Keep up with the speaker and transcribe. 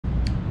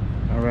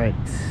All right,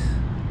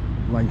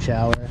 lunch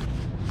hour.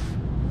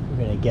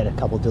 We're gonna get a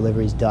couple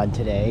deliveries done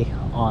today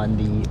on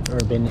the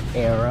Urban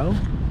Arrow.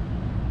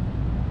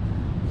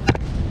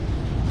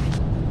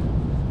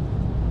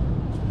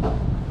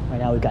 Right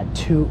now we've got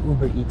 2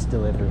 Uber Eats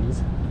deliveries.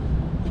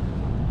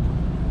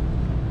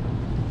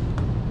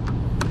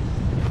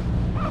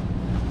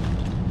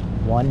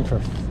 One for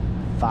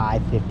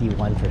 $5.50,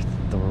 one for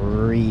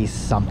 $3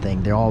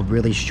 something. They're all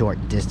really short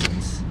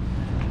distance.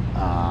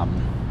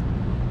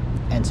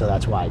 And so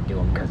that's why I do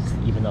them, because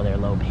even though they're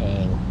low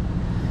paying,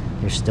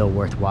 they're still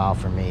worthwhile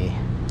for me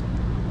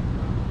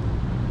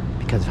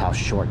because of how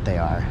short they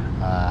are.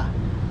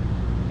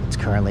 It's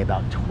currently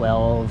about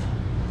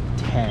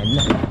 12:10,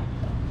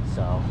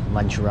 so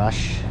lunch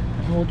rush.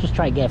 We'll just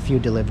try to get a few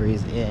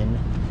deliveries in.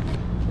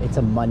 It's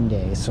a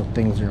Monday, so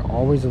things are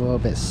always a little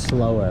bit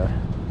slower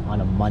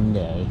on a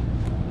Monday,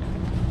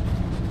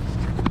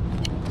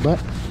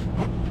 but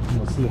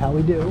we'll see how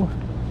we do.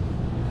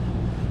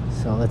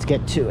 So let's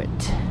get to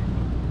it.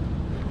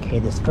 Okay,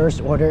 this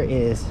first order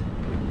is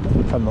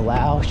from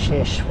Lao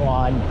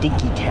Sichuan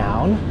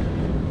Dinkytown,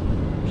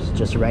 which is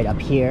just right up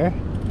here,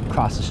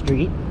 across the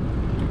street.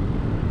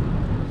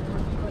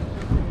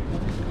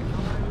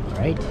 All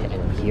right,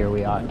 and here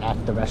we are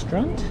at the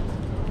restaurant.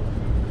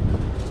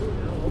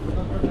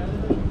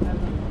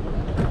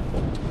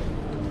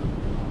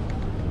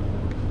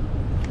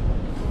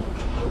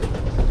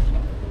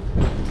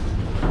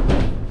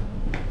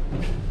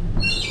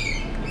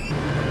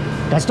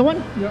 That's the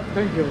one? Yeah,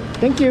 thank you.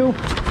 Thank you.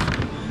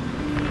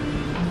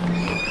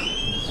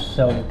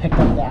 So we picked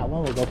up that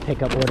one. We'll go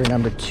pick up order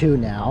number 2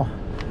 now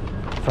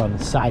from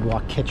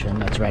Sidewalk Kitchen.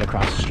 That's right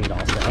across the street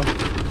also.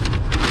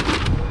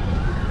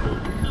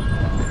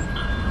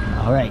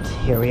 All right,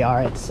 here we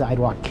are at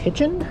Sidewalk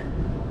Kitchen.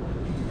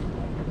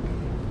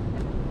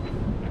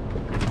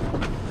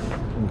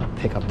 I'm gonna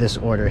pick up this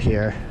order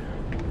here.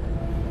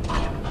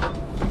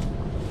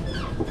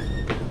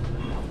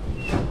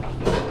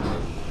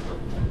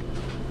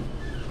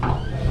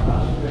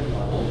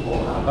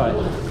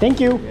 Thank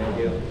you. Thank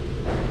you.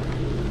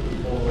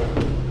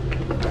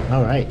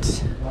 All right.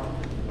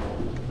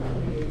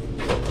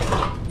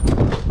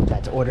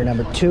 That's order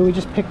number 2 we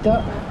just picked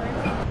up.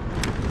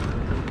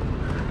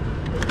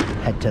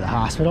 Head to the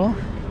hospital.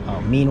 Oh,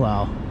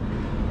 meanwhile,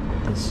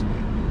 this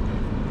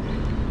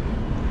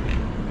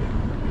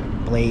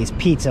Blaze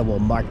Pizza will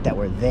mark that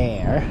we're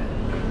there.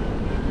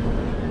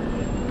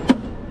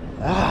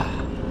 Ah.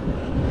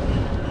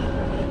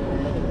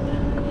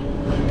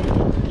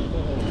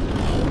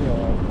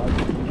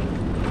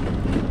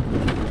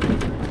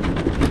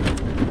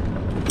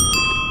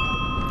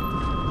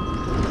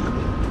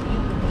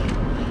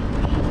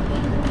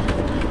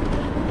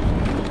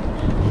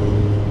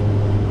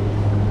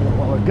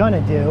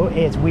 Gonna do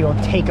is we will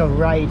take a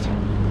right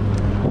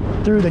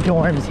through the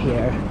dorms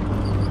here.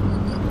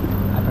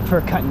 I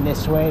prefer cutting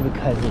this way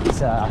because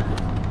it's a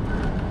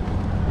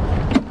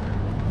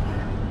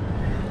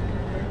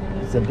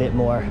bit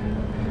more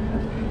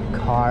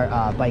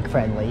bike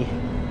friendly.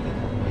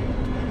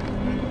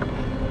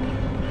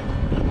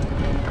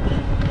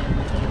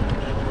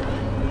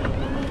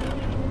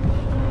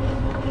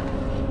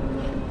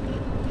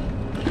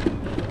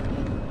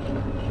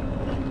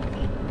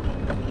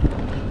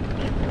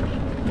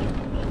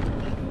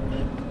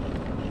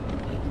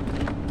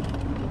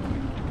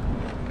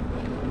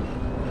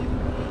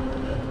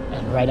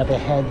 Right up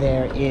ahead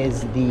there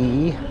is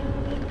the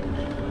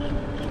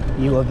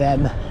U of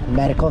M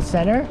Medical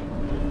Center,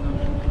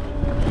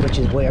 which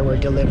is where we're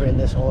delivering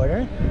this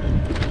order.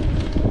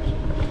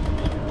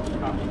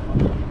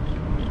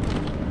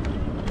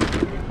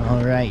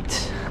 All right,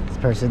 this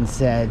person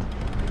said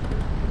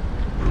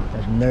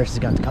the nurse is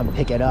going to come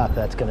pick it up.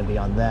 That's going to be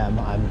on them.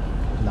 I'm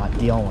not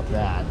dealing with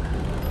that.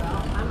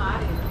 Well, I'm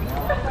out of here.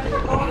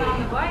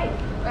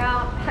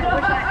 Well,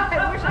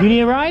 I wish I You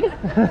need a ride?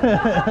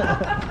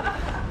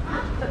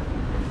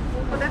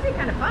 Well, that'd be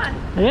kind of fun.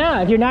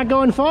 Yeah, if you're not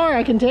going far,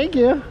 I can take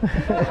you.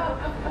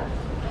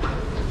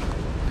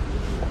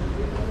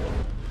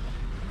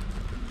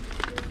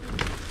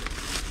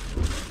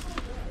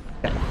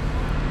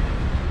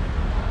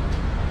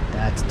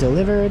 That's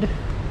delivered.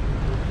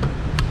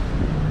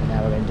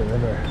 Now we're going to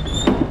deliver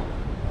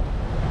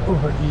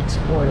Uber Eats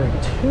order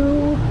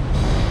 2.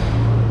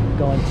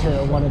 Going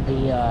to one of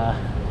the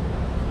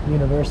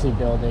university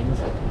buildings.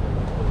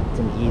 It's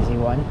an easy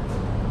one.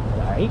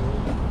 All right.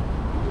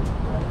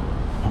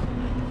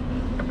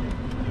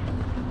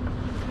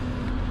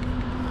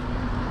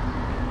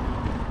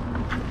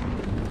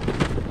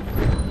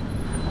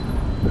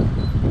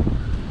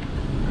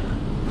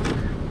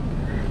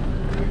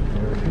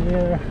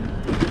 Here.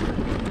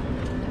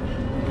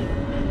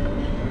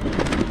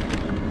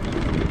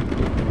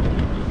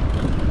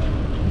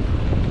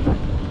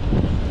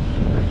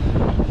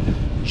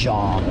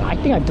 Jong. I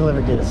think I've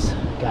delivered to this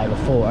guy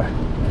before.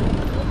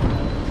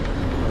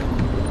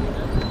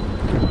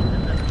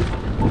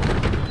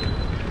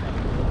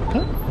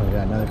 Oh, we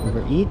got another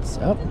Uber Eats.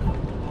 Oh,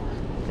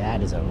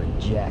 that is a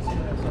reject. A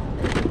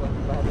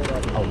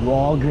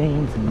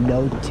Walgreens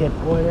no tip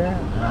order?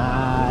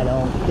 I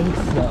don't think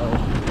so.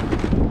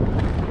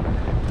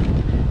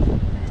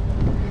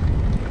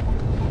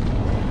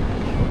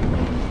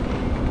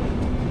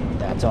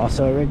 That's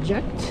also a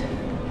reject.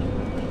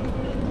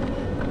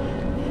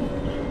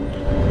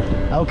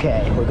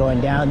 Okay, we're going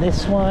down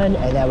this one,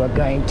 and then we're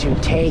going to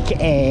take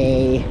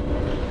a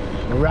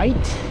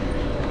right.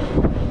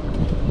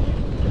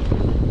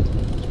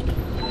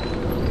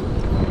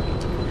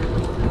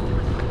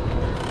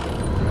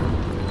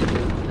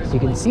 So you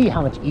can see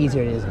how much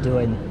easier it is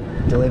doing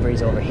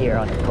deliveries over here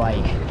on a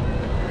bike.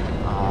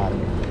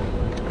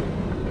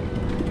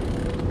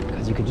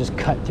 Because you could just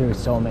cut through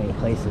so many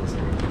places.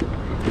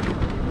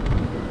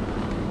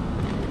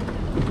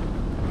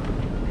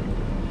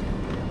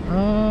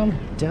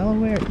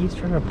 Delaware East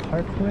River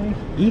Parkway?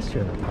 East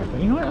River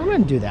Parkway. You know what? I'm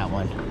gonna do that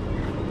one.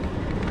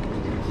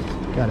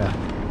 Gotta.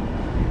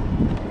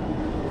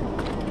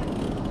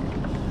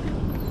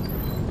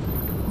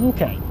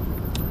 Okay.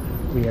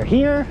 We are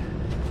here.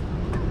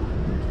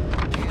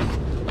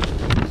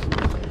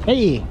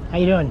 Hey, how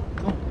you doing?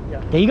 Oh,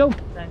 yeah. There you go.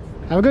 Thanks.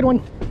 Have a good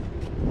one.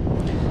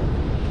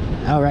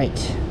 All right.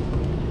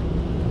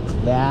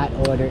 That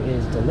order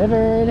is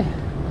delivered.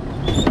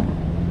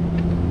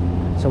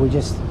 So we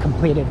just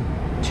completed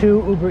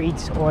 2 Uber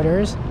Eats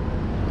orders.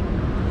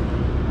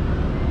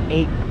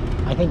 I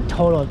think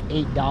total of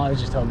 $8 or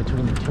so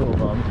between the 2 of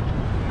them,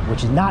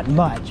 which is not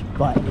much,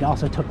 but it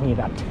also took me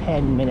about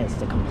 10 minutes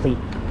to complete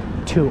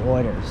 2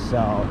 orders.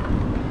 So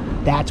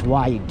that's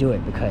why you do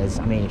it, because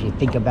I mean, if you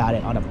think about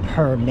it on a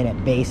per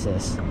minute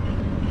basis,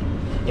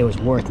 it was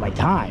worth my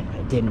time.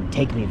 It didn't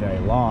take me very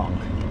long.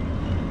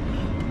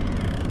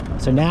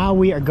 So now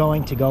we are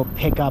going to go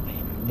pick up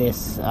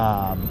this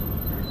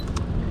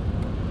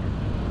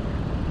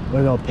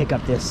we're going to pick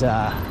up this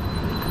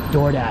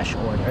DoorDash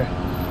order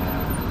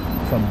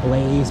from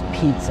Blaze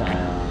Pizza.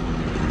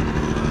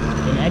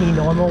 In any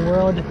normal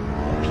world, a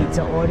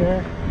pizza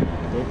order,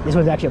 this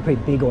was actually a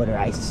pretty big order.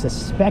 I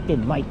suspect it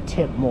might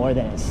tip more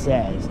than it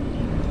says.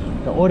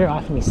 The order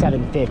offered me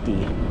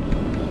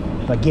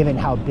 $7.50, but given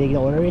how big the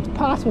order is, it's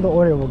possible the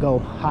order will go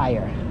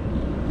higher.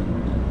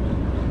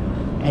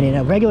 And in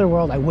a regular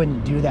world, I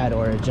wouldn't do that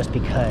order just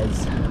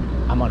because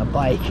I'm on a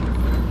bike.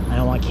 I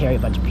don't want to carry a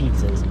bunch of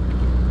pizzas.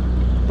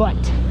 But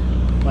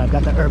when I've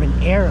got the Urban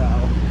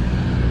Arrow,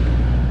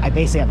 I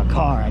basically have a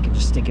car. I can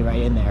just stick it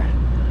right in there.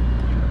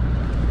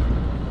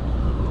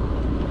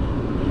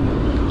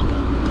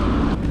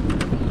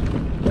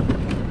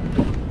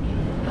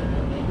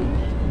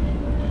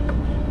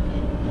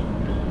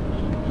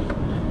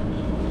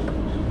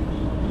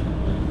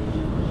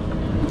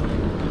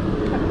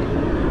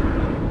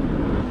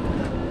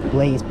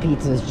 Blaze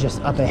Pizza is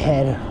just up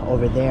ahead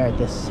over there at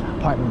this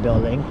apartment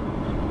building.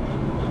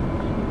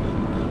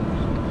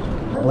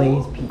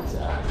 Blaze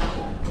Pizza.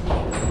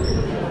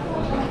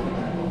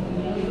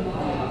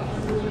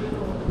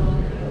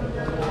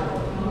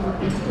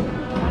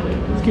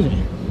 Excuse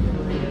me.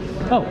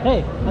 Oh,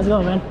 hey, how's it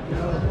going, man?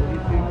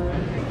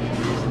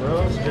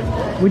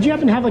 Would you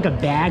happen to have like a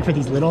bag for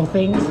these little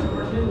things?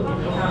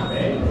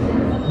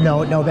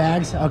 No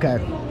bags? Okay.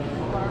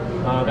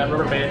 That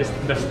rubber band is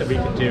the best that we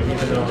can do, even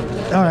though it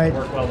doesn't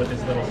work well with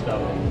this little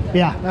stuff.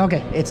 Yeah,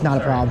 okay, it's not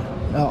a problem.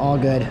 Oh, all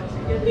good.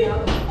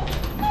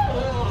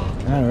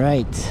 All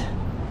right.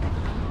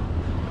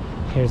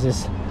 Here's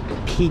this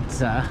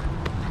pizza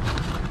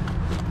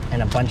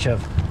and a bunch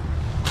of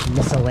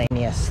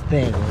miscellaneous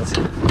things,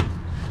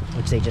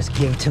 which they just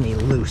give to me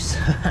loose.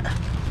 I'm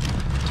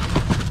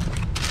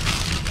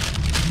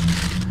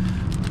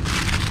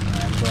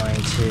going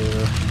to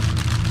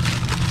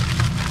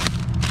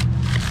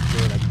do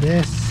it like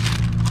this.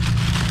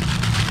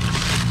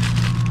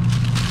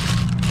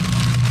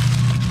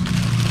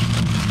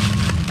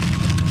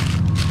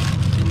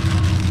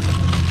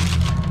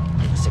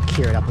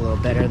 Secure it up a little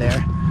better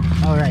there.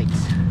 All right.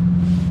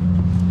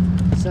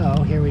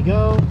 So here we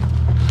go.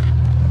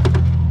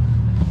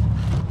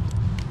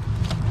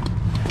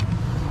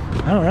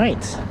 All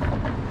right.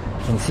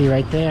 You can see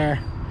right there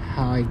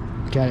how I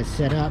got it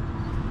set up.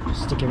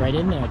 Just stick it right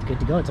in there. It's good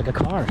to go. It's like a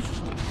car.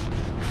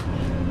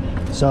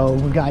 So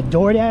we've got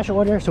DoorDash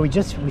order. So we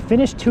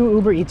finished 2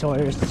 Uber Eats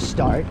orders to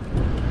start.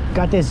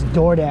 Got this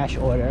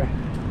DoorDash order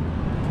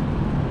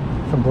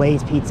from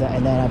Blaze Pizza,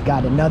 and then I've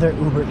got another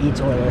Uber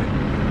Eats order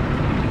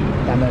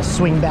that I'm gonna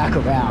swing back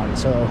around.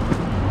 So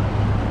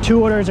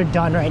 2 orders are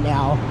done right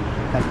now.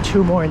 Got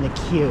 2 more in the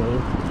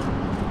queue.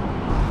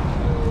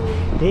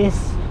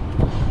 This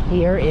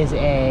here is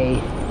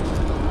the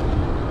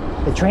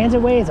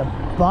transitway is a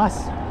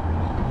bus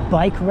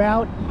bike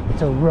route.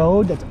 It's a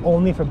road that's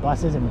only for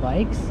buses and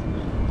bikes,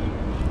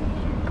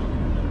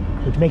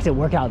 which makes it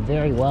work out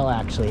very well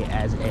actually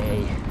as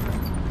a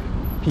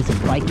piece of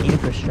bike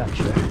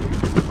infrastructure.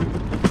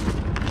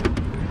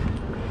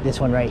 This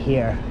one right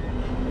here.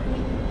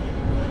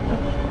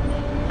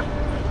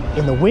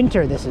 In the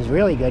winter, this is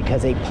really good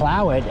because they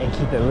plow it and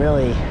keep it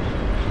really,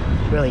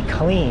 really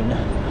clean.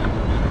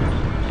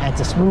 And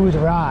it's a smooth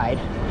ride.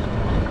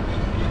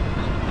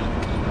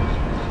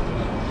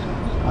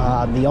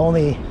 The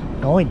only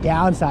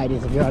downside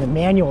is if you're on a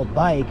manual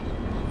bike,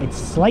 it's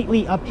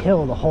slightly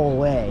uphill the whole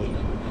way,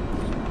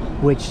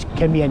 which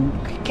can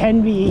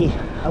be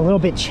a little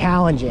bit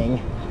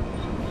challenging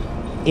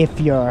if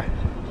you're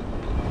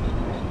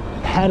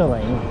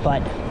pedaling.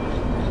 But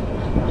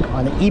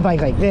on an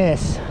e-bike like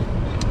this,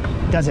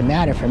 it doesn't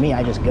matter for me.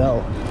 I just go,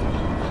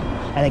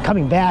 and then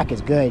coming back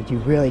is good. You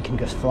really can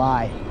just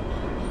fly.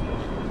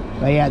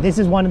 But yeah, this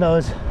is one of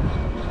those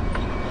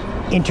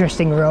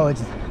interesting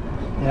roads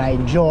that I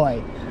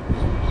enjoy.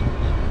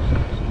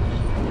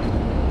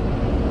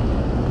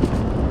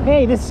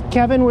 Hey, this is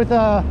Kevin with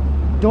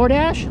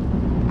DoorDash.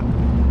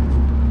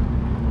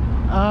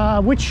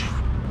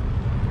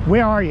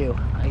 Where are you,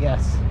 I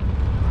guess?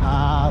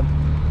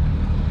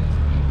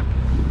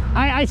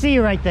 I see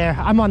you right there.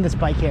 I'm on this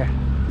bike here.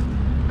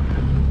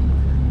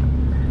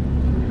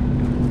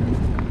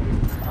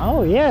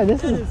 Oh yeah,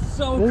 this is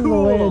so this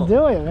cool. is the way to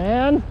do it,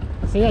 man.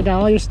 See, I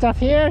got all your stuff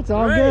here. It's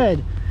all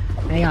good.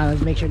 Hang on,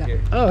 let's make sure that.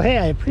 Oh, hey,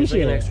 I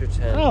appreciate like it. an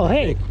extra 10. Oh,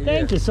 hey,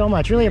 thank you so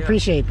much. Really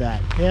appreciate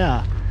that.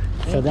 Yeah.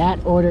 So that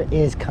order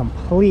is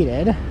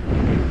completed.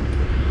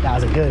 That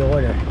was a good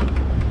order.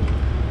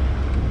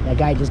 That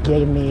guy just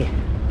gave me,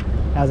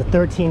 that was a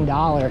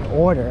 $13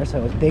 order, so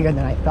it was bigger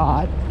than I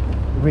thought.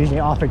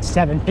 Originally offered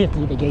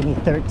 $7.50, they gave me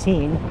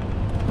 $13.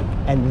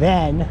 And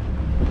then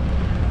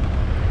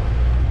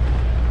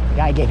the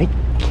guy gave me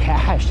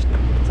cash.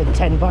 It said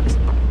 10 bucks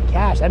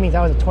cash. That means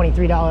that was a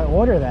 $23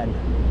 order then.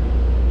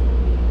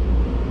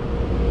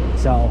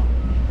 So,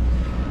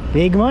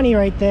 big money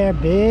right there,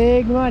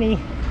 big money.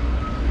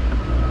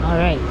 All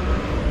right,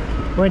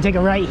 we're gonna take a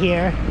right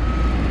here.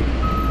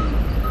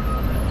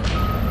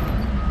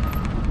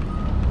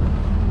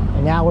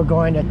 And now we're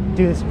going to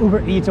do this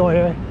Uber Eats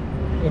order.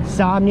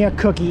 Insomnia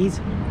cookies.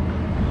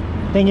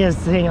 I think it's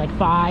saying like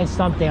 5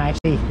 something. I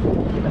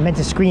meant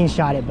to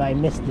screenshot it, but I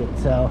missed it,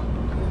 so.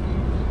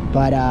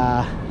 But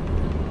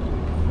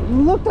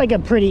looked like a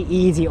pretty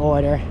easy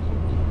order.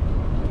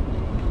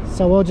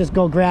 So we'll just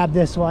go grab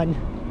this one.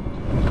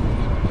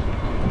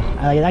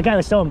 That guy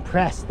was so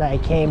impressed that I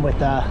came with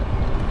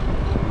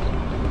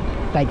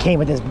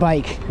this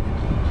bike.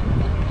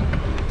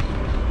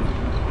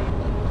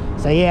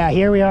 So yeah,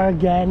 here we are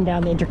again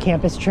down the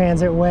Intercampus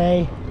Transit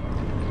Way.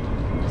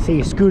 See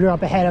your scooter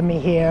up ahead of me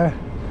here.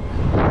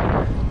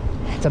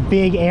 It's a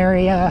big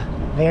area,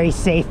 very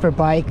safe for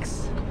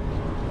bikes.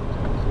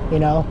 You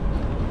know,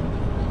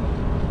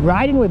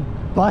 riding with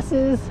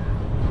buses,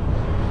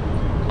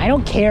 I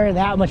don't care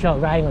that much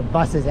about riding with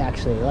buses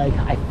actually. Like,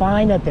 I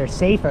find that they're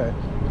safer.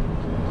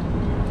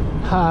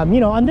 You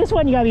know, on this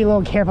one you gotta be a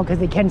little careful because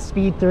they can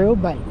speed through,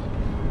 but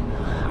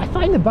I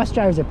find the bus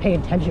drivers are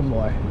paying attention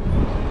more.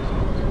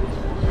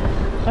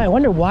 I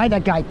wonder why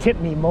that guy tipped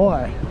me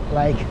more.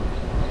 Like,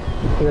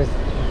 he was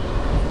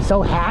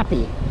so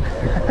happy.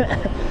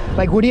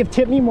 Like, would he have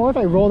tipped me more if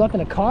I rolled up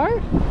in a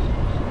car?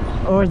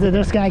 Or is it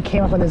this guy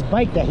came up on this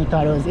bike that he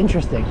thought it was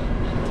interesting?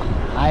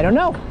 I don't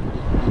know.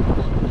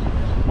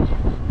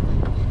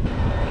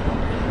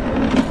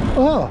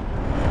 Oh,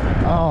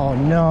 oh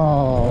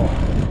no.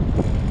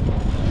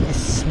 It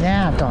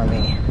snapped on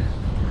me.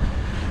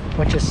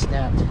 What just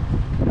snapped?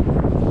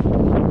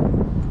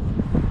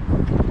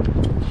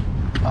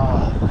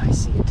 Oh, I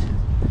see it.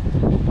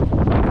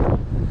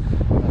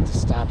 I'll have to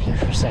stop here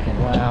for a second.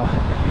 Wow.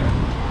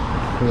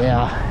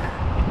 Yeah.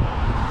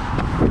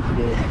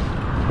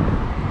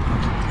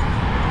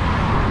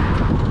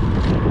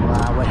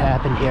 Wow, what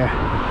happened here?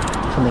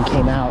 Something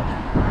came out.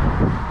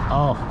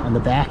 Oh, on the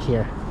back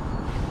here.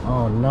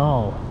 Oh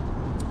no.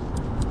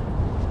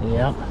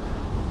 Yep.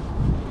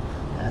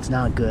 That's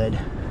not good.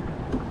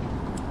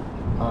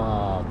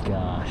 Oh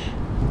gosh.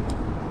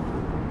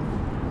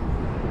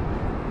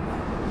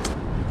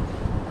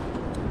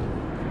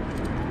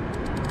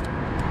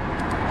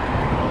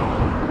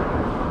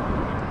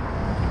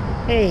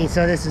 Hey,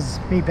 so this is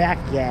me back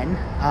again.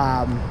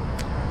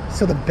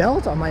 So the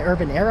belt on my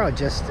Urban Arrow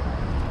just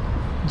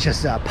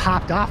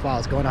popped off while I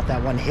was going up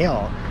that one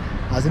hill.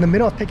 I was in the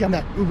middle of picking up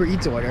that Uber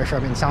Eats order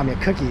from Insomnia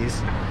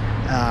Cookies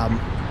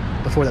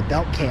before the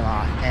belt came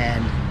off,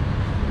 and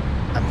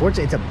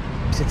unfortunately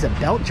it's a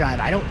belt drive.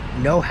 I don't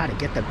know how to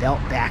get the belt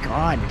back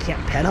on. You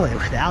can't pedal it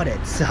without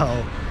it.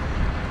 So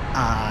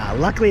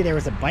luckily there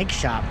was a bike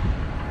shop.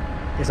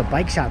 There's a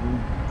bike shop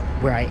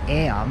where I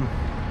am,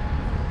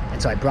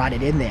 and so I brought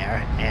it in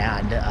there,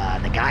 and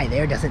the guy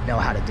there doesn't know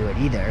how to do it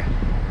either.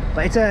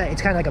 But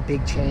it's kind of like a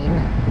big chain,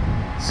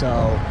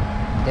 so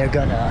they're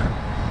gonna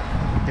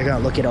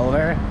look it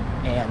over,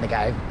 and the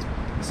guy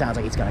sounds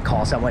like he's gonna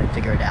call someone and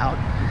figure it out.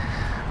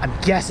 I'm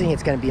guessing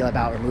it's gonna be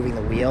about removing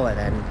the wheel and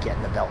then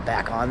getting the belt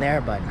back on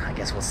there, but I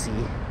guess we'll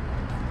see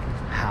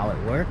how it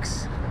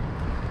works.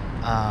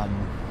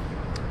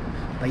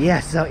 But yeah,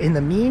 so in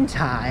the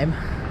meantime,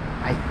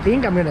 I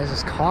think I'm gonna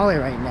just call it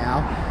right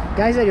now.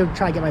 Guy said he'll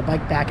try to get my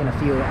bike back in a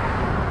few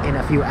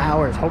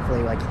hours,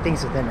 hopefully. Like, he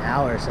thinks within an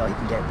hour, so he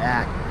can get it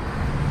back.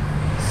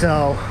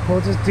 So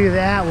we'll just do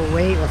that. We'll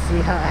wait. We'll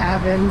see how it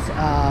happens.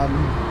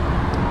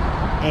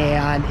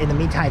 And in the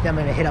meantime, I think I'm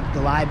going to hit up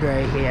the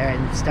library here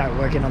and start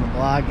working on the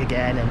blog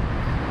again, and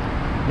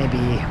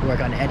maybe work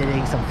on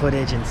editing some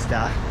footage and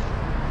stuff.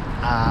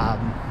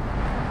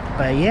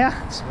 But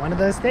yeah, it's one of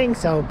those things.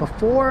 So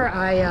before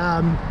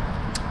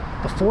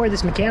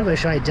this mechanical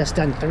show, I had just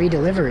done 3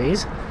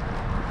 deliveries.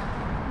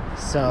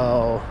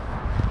 So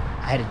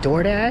I had a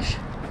DoorDash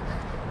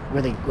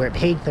where it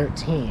paid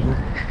 $13,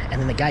 and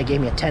then the guy gave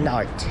me a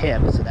 $10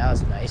 tip, so that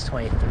was nice,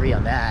 $23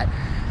 on that.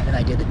 And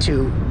I did the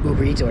 2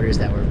 Uber Eats orders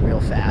that were real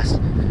fast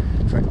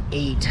for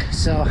 $8.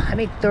 So I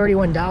made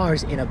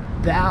 $31 in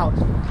about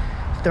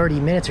 30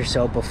 minutes or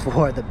so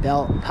before the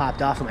belt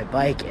popped off of my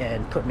bike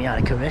and put me on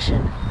a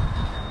commission.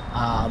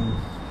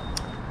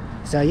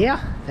 So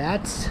yeah,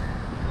 that's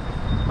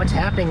what's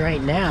happening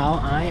right now.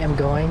 I am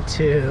going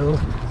to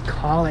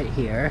call it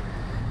here.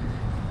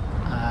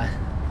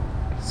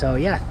 So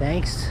yeah,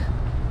 thanks.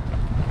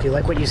 If you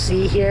like what you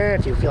see here,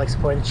 if you feel like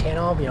supporting the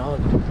channel, you know,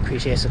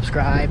 appreciate a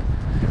subscribe,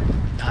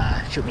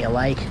 shoot me a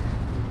like,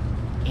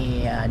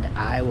 and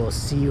I will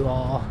see you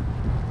all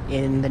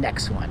in the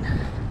next one.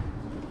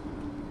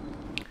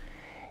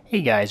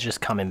 Hey guys,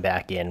 just coming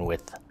back in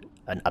with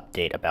an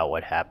update about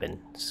what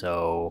happened.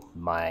 So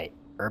my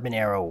Urban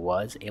Arrow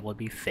was able to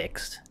be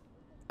fixed.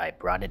 I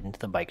brought it into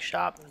the bike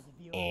shop,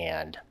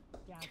 and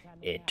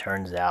it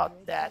turns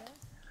out that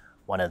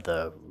one of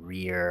the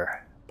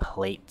rear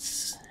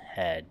plates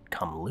had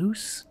come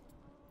loose,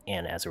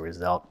 and as a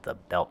result the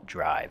belt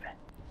drive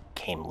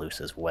came loose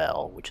as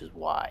well, which is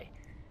why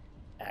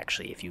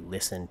actually if you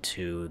listen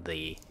to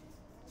the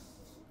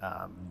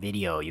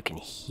video, you can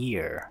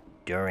hear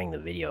during the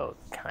video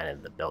kind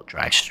of the belt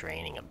drive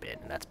straining a bit,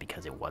 and that's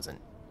because it wasn't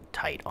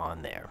tight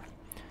on there.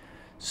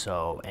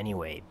 So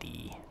anyway,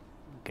 the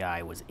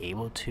guy was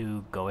able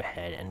to go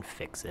ahead and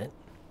fix it.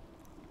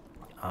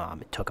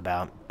 It took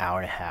about an hour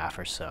and a half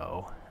or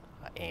so,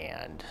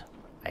 and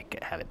I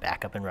could have it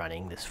back up and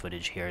running. This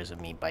footage here is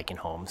of me biking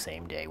home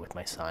same day with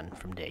my son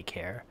from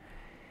daycare.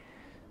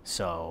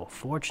 So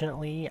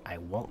fortunately, I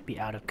won't be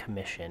out of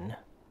commission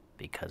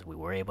because we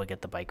were able to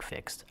get the bike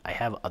fixed. I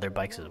have other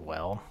bikes as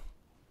well,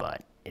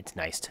 but it's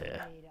nice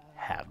to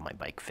have my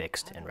bike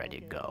fixed and ready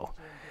to go.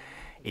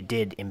 It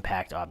did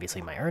impact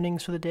obviously my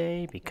earnings for the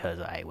day because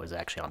I was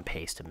actually on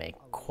pace to make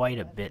quite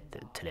a bit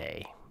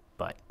today,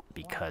 but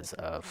because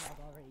of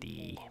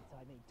the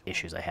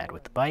issues I had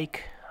with the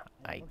bike,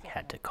 I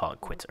had to call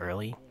it quits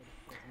early.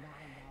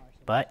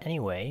 But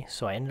anyway,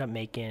 so I ended up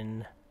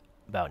making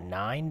about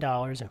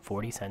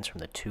 $9.40 from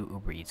the 2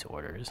 Uber Eats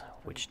orders,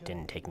 which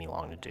didn't take me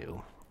long to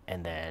do.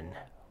 And then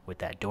with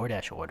that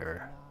DoorDash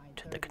order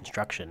to the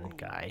construction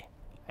guy,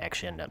 I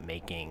actually ended up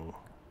making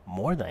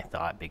more than I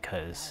thought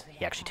because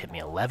he actually tipped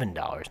me $11,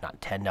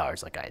 not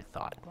 $10 like I had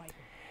thought.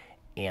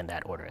 And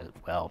that order as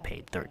well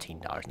paid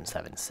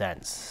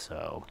 $13.07.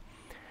 So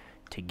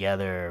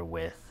together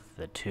with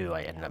the 2,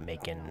 I ended up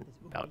making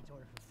about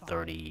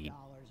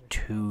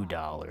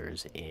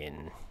 $32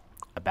 in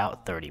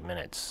about 30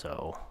 minutes.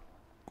 So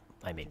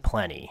I made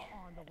plenty.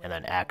 And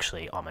then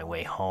actually on my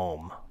way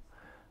home,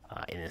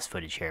 in this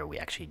footage here, we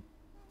actually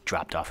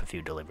dropped off a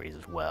few deliveries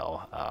as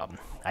well.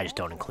 I just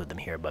don't include them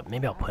here, but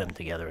maybe I'll put them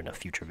together in a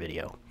future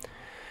video.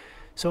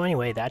 So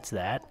anyway, that's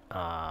that.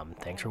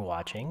 Thanks for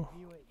watching,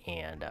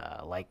 and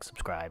like,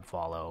 subscribe,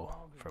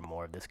 follow for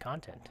more of this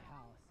content.